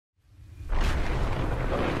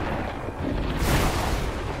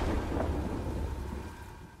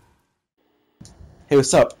Hey,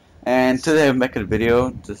 what's up? And today I'm making a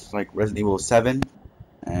video just like Resident Evil 7,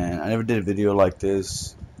 and I never did a video like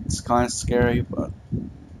this. It's kind of scary, but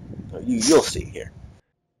you'll see here.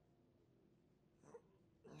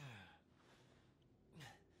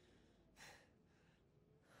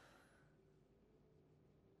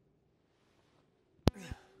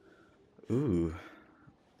 Ooh.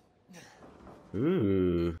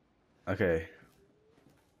 Ooh. Okay.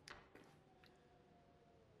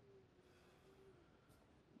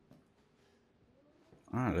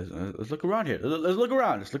 Alright, let's look around here. Let's look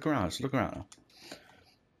around. Let's look around. Let's look around.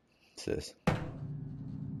 What's this?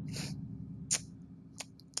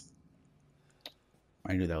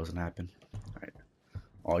 I knew that was gonna happen. Alright.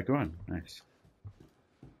 Oh, I can run. Nice.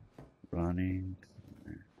 Running.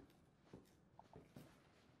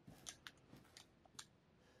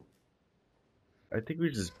 I think we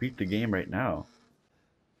just beat the game right now.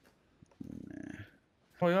 Nah.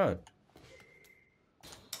 Oh my god.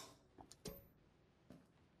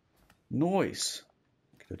 Noise.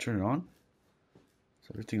 Can I turn it on? Is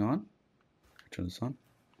everything on? Turn this on.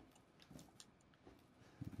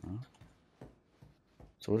 No.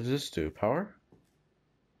 So what does this do? Power?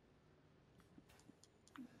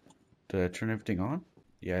 Did I turn everything on?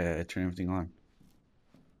 Yeah, I turned everything on.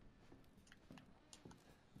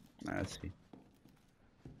 Let's see.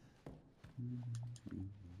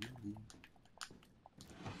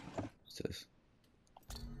 What's this?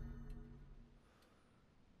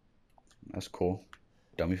 That's cool.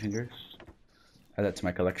 Dummy fingers. Add that to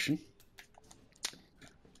my collection.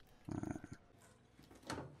 Oh,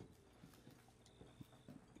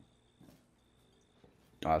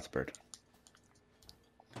 that's a bird.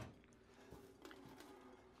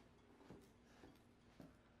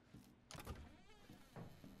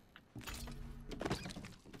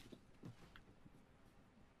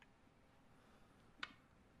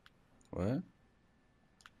 What?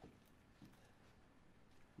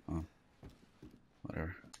 Oh.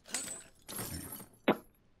 Whatever.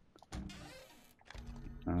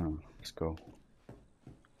 Oh, let's go.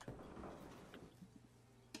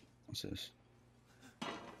 What's this?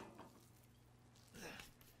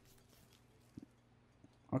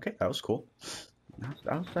 Okay, that was cool.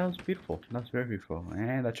 That was beautiful. That's very beautiful.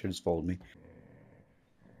 And that should just followed me.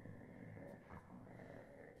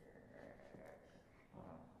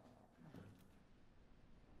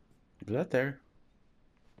 Is that there?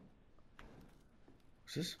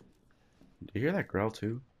 What's this? Do you hear that growl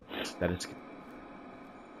too? That is.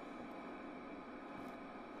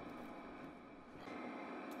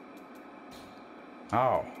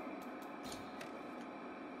 Oh.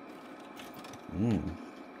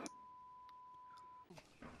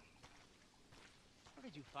 Where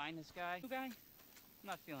did you find this guy? New guy? I'm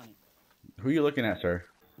not feeling it. Who are you looking at, sir?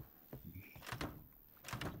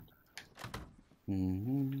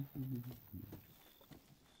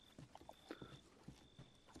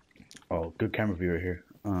 Oh, good camera view right here.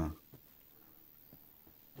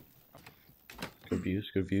 Good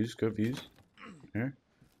views, good views, good views. Here.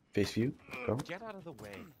 Face view. Go. Get out of the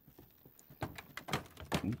way.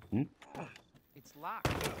 It's locked.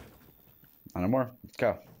 No more. Let's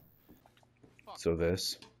go. Fuck. So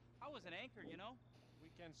this. I was an anchor, you know?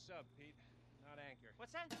 Weekend sub, Pete. Not anchor.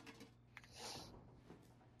 What's that?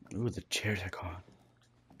 Ooh, the chairs I got.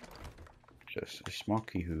 Just a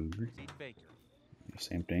smoky who. Pete Baker.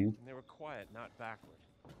 Same thing. And they were quiet, not backward.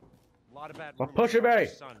 A lot of bad Well, rumors push it, about baby.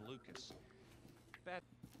 his son, Lucas. Bad.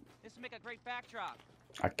 This will make a great backdrop.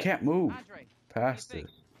 I can't move Andre, past what do you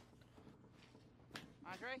this.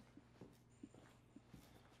 Andre?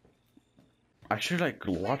 I should like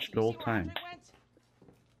watch the whole See where time. Andre went?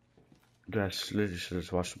 Yes, literally should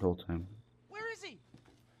just watch the whole time. Where is he?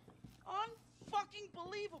 Unfucking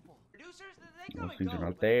believable. Producers, they come Those and things go. are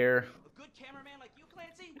not but there. A good cameraman like you,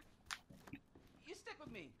 Clancy? You stick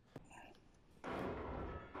with me.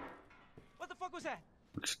 What the fuck was that?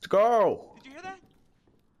 Let's go. Did you hear that?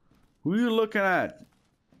 Who are you looking at?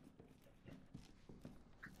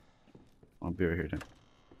 I'll be right here then.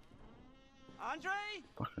 Andre?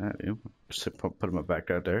 Fuck that, dude. Just put him back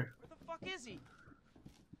out there. Where the fuck is he?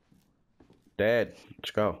 Dad, let's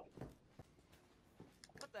go.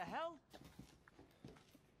 What the hell?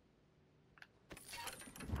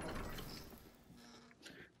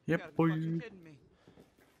 You Yep, gotta be boy. fucking kidding me.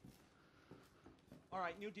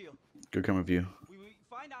 Alright, new deal. Good camera view. We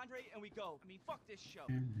find Andre and we go. I mean, fuck this show.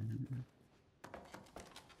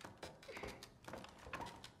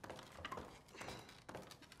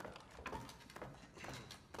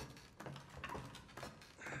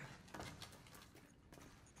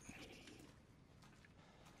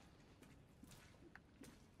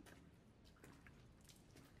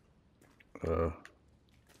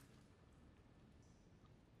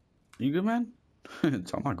 You good, man?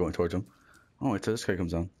 So I'm not going towards him. I'll wait till this guy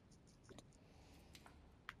comes down.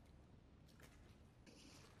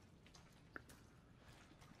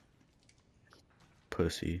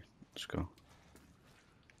 Pussy. Let's go.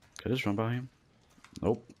 Can I just run by him?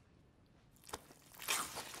 Nope.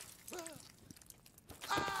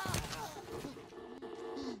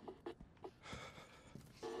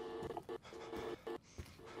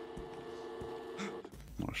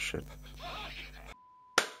 Oh shit.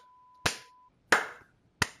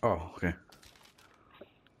 Oh, okay.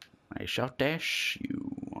 I shall dash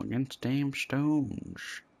you against damn stones.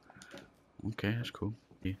 Okay, that's cool.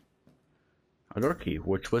 Yeah. A door key,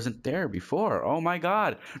 which wasn't there before. Oh my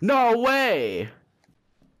god. No way!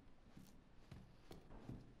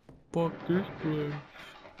 Fuck this place.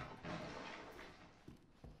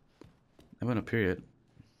 I haven't up here yet.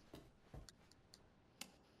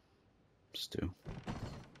 Still.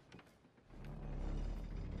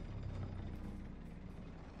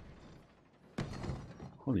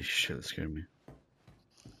 Holy shit, that scared me.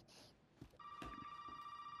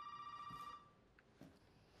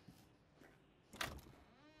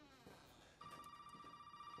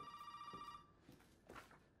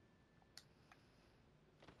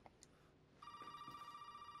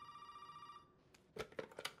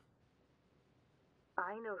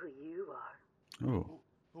 I know who you are. Oh.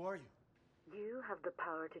 Who are you? You have the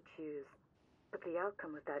power to choose, but the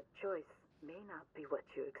outcome of that choice may not be what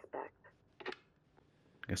you expect.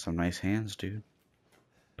 Got some nice hands, dude.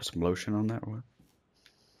 Put some lotion on that one.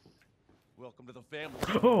 Welcome to the family.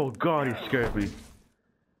 Oh god, he scared me.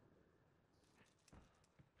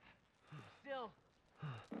 Still.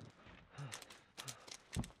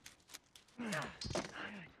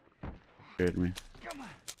 Scared me. Come on.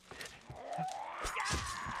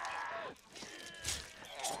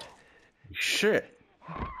 Shit.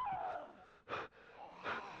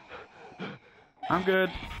 I'm good.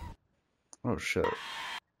 Oh shit.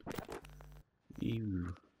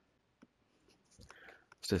 Ew.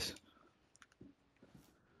 What's this?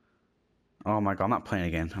 Oh my god, I'm not playing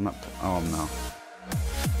again. I'm not. Oh no.